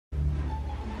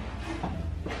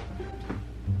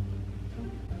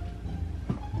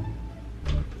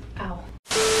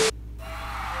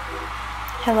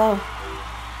Hello,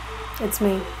 it's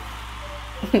me.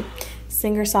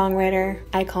 Singer-songwriter,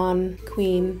 icon,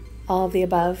 queen, all of the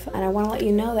above, and I want to let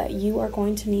you know that you are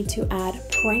going to need to add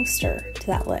prankster to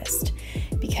that list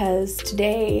because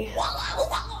today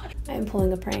I am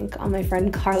pulling a prank on my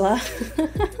friend Karla.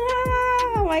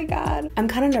 Oh my god. I'm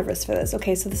kind of nervous for this.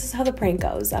 Okay, so this is how the prank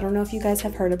goes. I don't know if you guys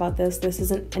have heard about this. This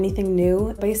isn't anything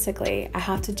new. Basically, I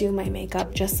have to do my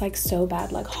makeup just like so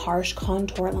bad, like harsh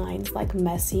contour lines, like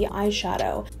messy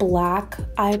eyeshadow, black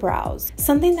eyebrows.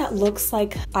 Something that looks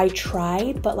like I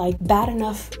tried, but like bad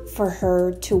enough for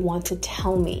her to want to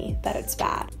tell me that it's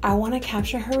bad. I want to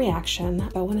capture her reaction.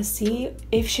 I want to see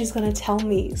if she's gonna tell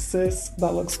me, sis,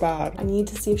 that looks bad. I need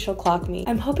to see if she'll clock me.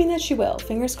 I'm hoping that she will.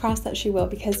 Fingers crossed that she will,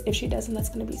 because if she doesn't, that's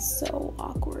gonna be so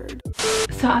awkward.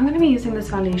 So I'm gonna be using this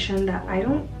foundation that I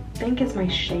don't think is my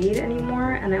shade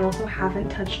anymore, and I also haven't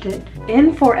touched it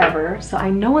in forever, so I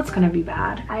know it's gonna be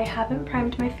bad. I haven't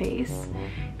primed my face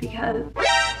because,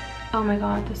 oh my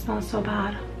god, this smells so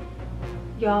bad.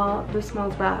 Y'all, this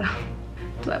smells bad.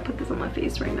 Do I put this on my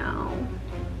face right now?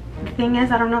 The thing is,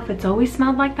 I don't know if it's always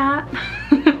smelled like that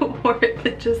or if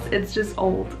it's just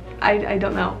old. I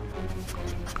don't know.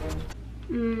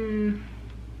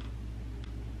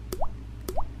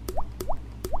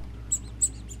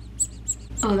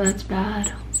 Oh, that's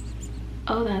bad.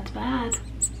 Oh, that's bad.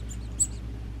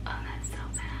 Oh, that's so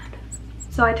bad.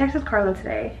 So I texted Karla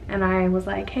today and I was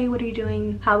like, hey, what are you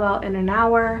doing? How about in an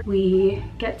hour we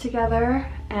get together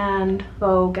and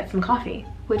go get some coffee?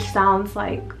 Which sounds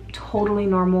like totally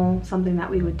normal, something that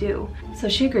we would do. So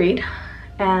she agreed,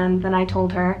 and then I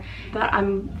told her that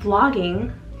I'm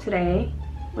vlogging today,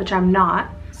 which I'm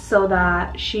not, so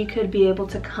that she could be able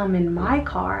to come in my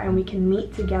car and we can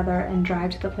meet together and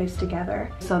drive to the place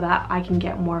together so that I can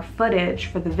get more footage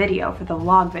for the video, for the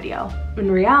vlog video. In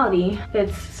reality,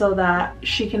 it's so that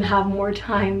she can have more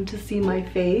time to see my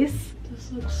face.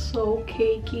 This looks so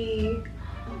cakey.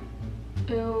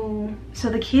 Ew. So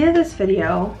the key to this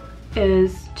video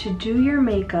is to do your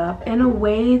makeup in a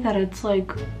way that it's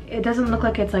like, it doesn't look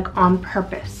like it's like on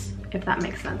purpose, if that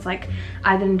makes sense. Like,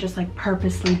 I didn't just like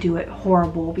purposely do it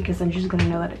horrible because then she's gonna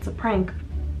know that it's a prank.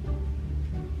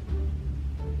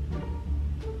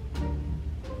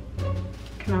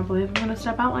 Cannot believe I'm gonna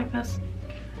step out like this.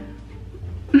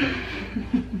 I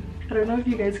don't know if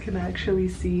you guys can actually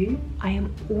see. I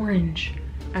am orange.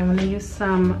 I'm gonna use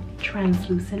some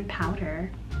translucent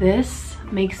powder. This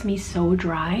makes me so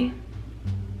dry.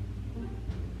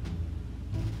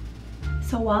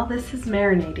 So while this is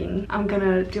marinating, I'm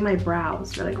gonna do my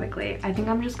brows really quickly. I think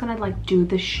I'm just gonna like do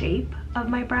the shape of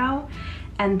my brow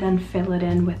and then fill it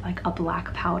in with like a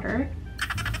black powder.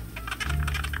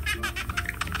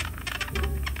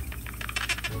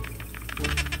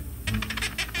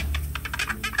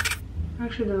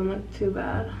 Actually doesn't look too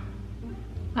bad.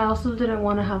 I also didn't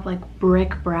want to have like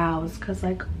brick brows because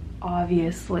like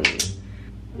obviously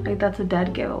like that's a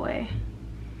dead giveaway.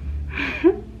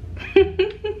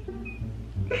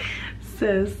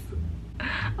 Sis,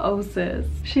 oh sis,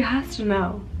 she has to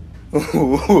know.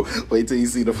 Wait till you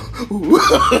see the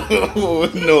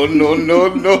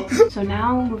no. So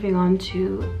now moving on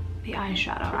to the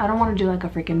eyeshadow. I don't want to do like a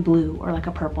freaking blue or like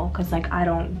a purple because like I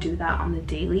don't do that on the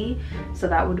daily, so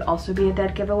that would also be a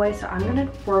dead giveaway. So I'm gonna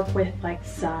work with like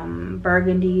some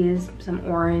burgundies, some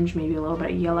orange, maybe a little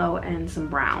bit of yellow, and some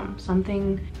brown,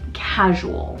 something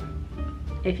casual,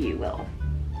 if you will.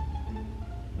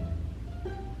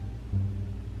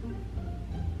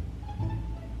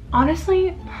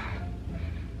 Honestly,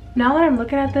 now that I'm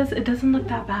looking at this, it doesn't look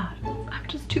that bad. I'm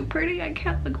just too pretty, I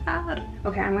can't look bad.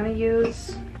 Okay, I'm gonna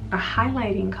use a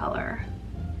highlighting color.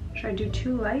 Should I do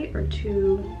too light or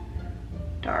too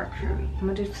dark for me? I'm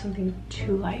gonna do something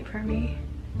too light for me.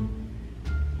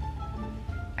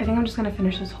 I think I'm just gonna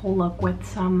finish this whole look with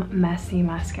some messy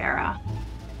mascara.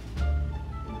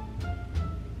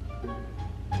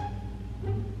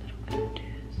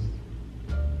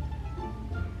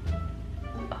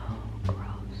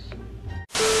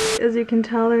 As you can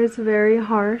tell, there's a very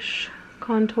harsh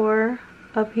contour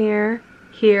up here.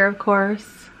 Here, of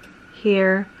course.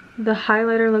 Here. The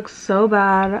highlighter looks so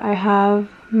bad. I have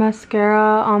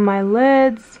mascara on my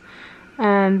lids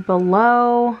and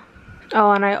below.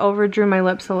 Oh, and I overdrew my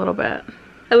lips a little bit.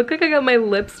 I look like I got my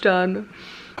lips done.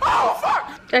 Oh,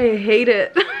 fuck! I hate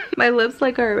it. My lips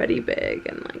like are already big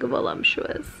and like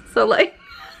voluptuous. So like,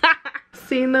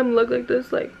 seeing them look like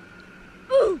this, like,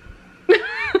 ooh.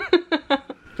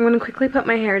 I'm gonna quickly put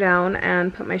my hair down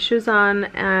and put my shoes on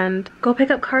and go pick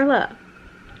up Karla.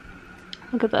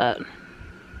 Look at that.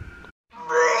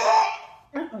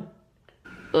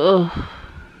 Ugh.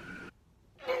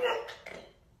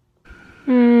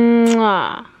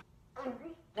 Mwah.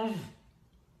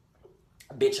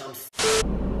 bitch, I'm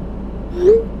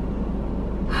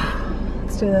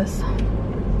Let's do this.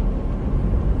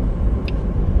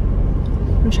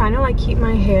 I'm trying to like keep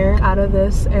my hair out of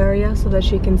this area so that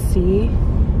she can see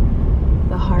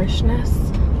the harshness.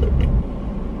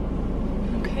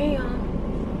 Okay, y'all.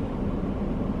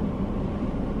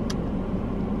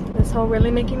 This hoe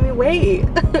really making me wait.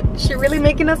 She really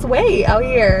making us wait out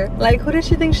here. Like, who does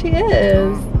she think she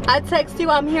is? I text you,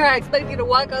 I'm here. I expect you to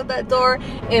walk out that door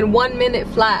in 1 minute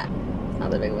flat.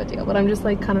 Not that big of a deal, but I'm just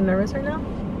like kind of nervous right now.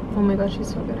 Oh my god, she's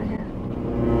so good at hair.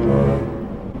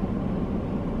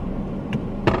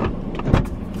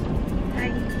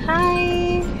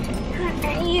 Hi.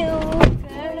 How are you?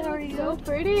 Good. How are you? So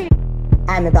pretty.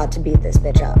 I'm about to beat this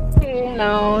bitch up.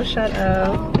 No, shut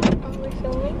up. Are we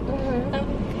filming?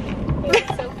 You look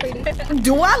so pretty.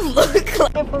 Do I look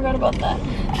like... I forgot about that.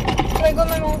 Like what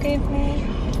my mom gave me.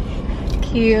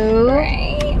 Cute.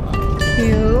 Right.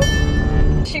 Cute.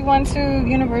 She went to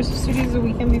Universal Studios the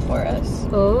weekend before us.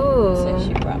 Oh. So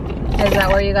she brought me. Is that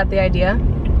where you got the idea?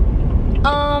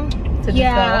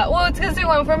 Yeah. Well, it's because we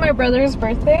went for my brother's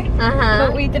birthday.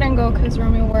 But we didn't go because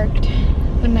Romeo worked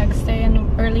the next day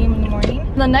early in the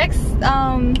morning. The next,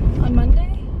 on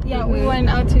Monday, yeah, we went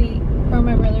out to eat for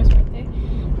my brother's birthday.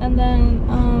 And then,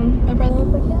 my brother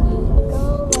was like, yeah,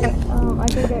 let's go.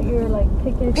 Like, I could get your, like,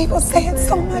 tickets. People say it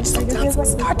so much, sometimes I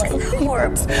start to feel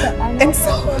worms. And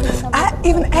so, I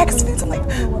even asked Vince, I'm like,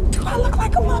 do I look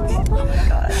like a Muppet? Oh my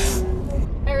gosh.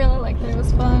 I really liked it. It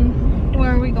was fun.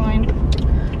 Where are we going?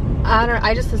 I don't know.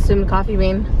 I just assumed Coffee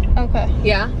Bean. Okay.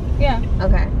 Yeah? Yeah.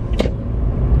 Okay.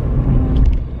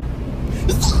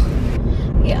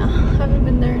 Yeah. Haven't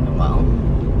been there in a while.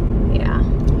 Yeah.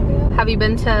 Have you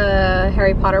been to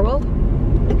Harry Potter World?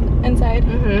 Inside?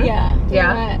 Yeah.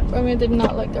 Yeah. Romeo did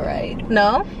not like the ride.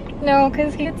 No? No,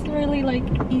 because he gets really, like,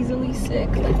 easily sick,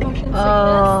 like motion sickness.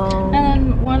 Oh. And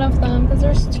then one of them, because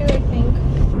there's two, I think,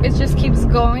 it just keeps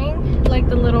going, like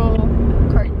the little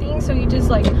cart thing. So you just,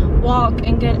 like, walk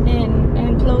and get in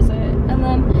and close it. And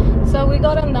then, so we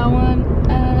got on that one.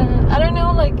 I don't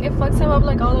know, like, it fucks him up,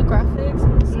 like, all the graphics.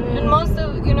 And most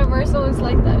of Universal is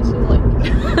like that. It's just, like,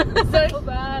 so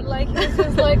bad. Like, it's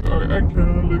just, like... I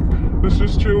can't, like, let's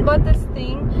just chill. But this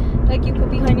thing, like, you put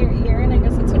behind your ear, and I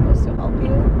guess it's supposed to help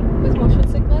you with motion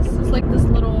sickness. It's like this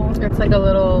little... It's like a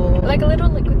little... Like a little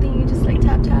liquid thing. You just, like,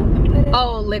 tap and put it.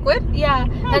 Oh, liquid? Yeah.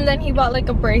 And then he bought, like,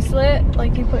 a bracelet,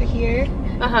 like, you put here.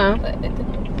 Uh-huh. But it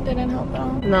didn't help at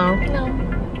all. No. No.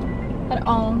 At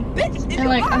all. And,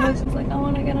 like, I was just like, I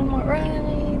want to get on more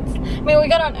rides. I mean, we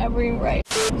got on every ride.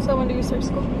 So when do you start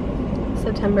school?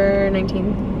 September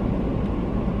 19th.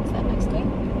 Is that next week?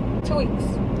 2 weeks.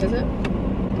 Is it?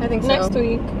 I think so. Next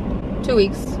week. 2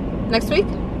 weeks. Next week?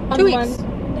 On 2 weeks.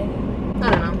 Monday. I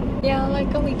don't know. Yeah,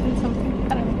 like a week and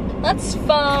something. I don't know. That's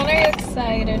fun. Are you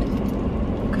excited?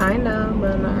 Kinda,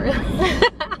 but not really.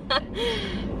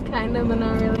 Kinda, but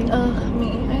not really. Ugh,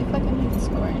 me. I fucking hate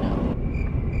school right now.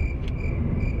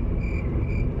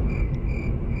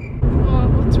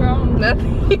 What's wrong?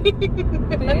 Nothing.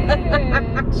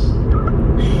 Bitch.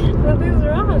 Nothing's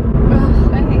wrong.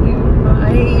 Ugh, I hate you. I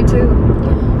hate you too.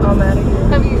 I'm mad at you.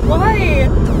 Have you? Why?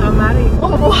 I'm mad at you.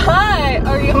 Why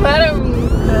are you mad at me?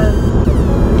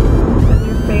 Because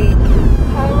you're fake.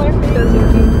 How am I fake? Because you're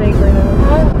being fake right now.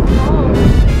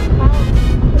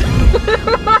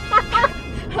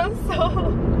 I'm so...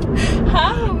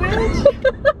 How, bitch?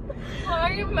 Why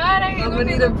are you mad at me? I'm gonna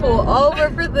need to pull over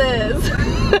for this.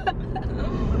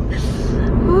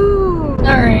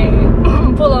 Alright.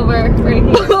 Pull over right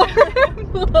here.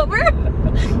 Pull over?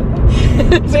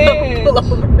 Bitch. Pull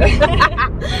over. I'm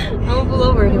gonna pull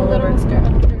over. Pull over.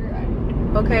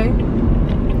 Okay.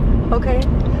 Okay.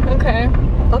 Okay.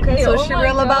 Okay, so Oh is she my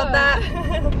real about God. that?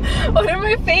 What am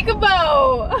I fake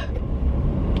about?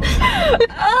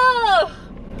 Oh!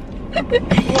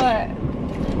 What?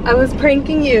 I was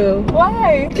pranking you.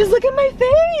 Why? Just look at my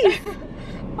face.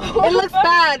 Oh, It looks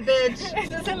bad, bitch. It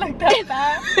doesn't look that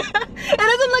bad. It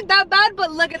doesn't look that bad,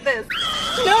 but look at this.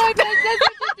 No, I thought that's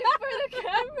what you do for the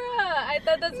camera. I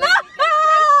thought that's what you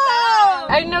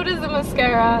did. I noticed the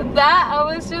mascara. That I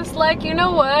was just like, you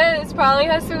know what? It probably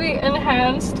has to be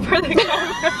enhanced for the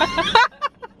camera.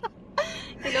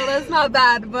 You know, that's not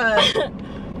bad, but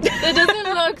It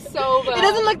doesn't look so bad. it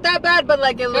doesn't look that bad, but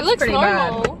like it looks pretty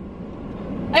normal. bad.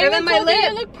 I And even then my told you lip.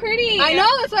 it looked pretty. I know,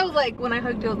 that's why I was like, when I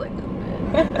hugged you, I was like,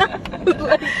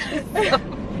 like, she's so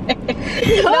fake.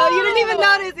 No, you didn't even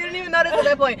notice. You didn't even notice at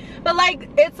that point. But like,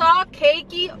 it's all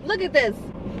cakey. Look at this.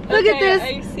 Look at Okay,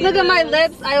 I this. see Look at my this.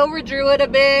 lips. I overdrew it a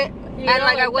bit. You And don't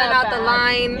like I look went that out the bad.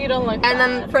 line. You don't look And bad.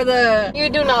 then for the, You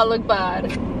do not look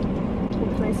bad.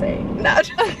 what can I say? No.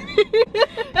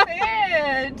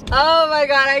 Oh my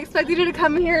god, I expected you to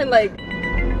come here and like,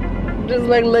 just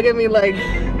like look at me like.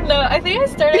 No, I think I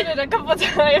started it a couple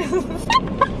times. The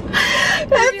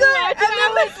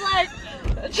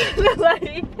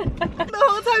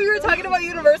whole time you were talking about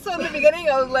Universal in the beginning,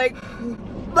 I was like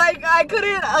I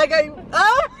couldn't, like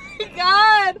oh my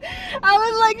god. I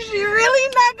was like, she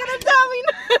really not gonna tell me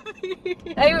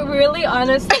nothing. I really,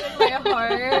 honestly, in my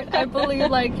heart, I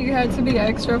believe like you had to be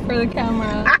extra for the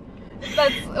camera.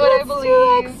 That's what I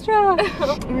believe. Extra.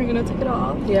 We're gonna take it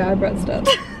off. Yeah, I brought stuff.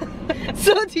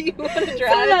 So do you want to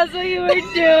drive? So that's what you were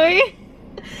doing?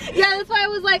 Yeah, that's why I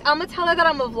was like, I'm gonna tell her that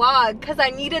I'm a vlog because I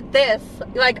needed this.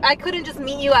 Like, I couldn't just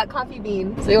meet you at Coffee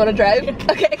Bean. So you want to drive?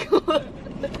 Okay, cool.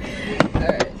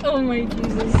 Alright. Oh my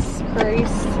Jesus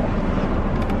Christ.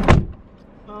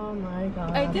 Oh my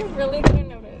god. I did really didn't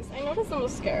notice. I noticed the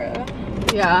mascara.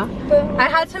 Yeah. But I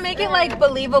had to make it like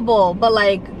believable, but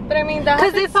like. But I mean, that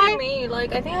happens if I to me.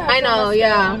 Like, I think I have I know, mascara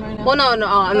yeah. on right now. Well, no,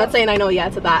 I'm not saying I know yeah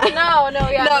to that. No,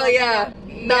 yeah. No, yeah.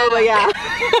 No, but yeah.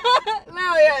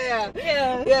 No, yeah.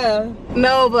 Yeah.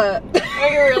 No, but. Are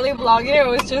you really vlogging or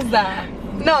was just that?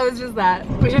 No, it's just that.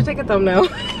 We should take a thumbnail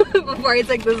before I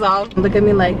take this off. Look at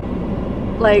me like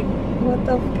what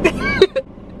the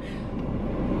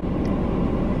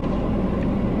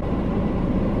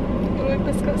You look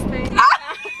disgusting.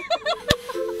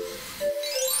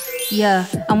 Yeah,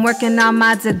 I'm working on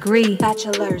my degree.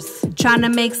 Bachelor's. Trying to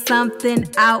make something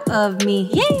out of me.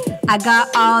 Yeah. I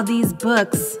got all these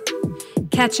books.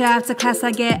 Catch you after class,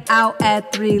 I get out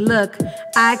at 3. Look,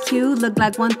 IQ look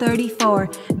like 134.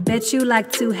 Bet you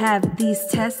like to have these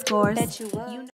test scores. Bet you would.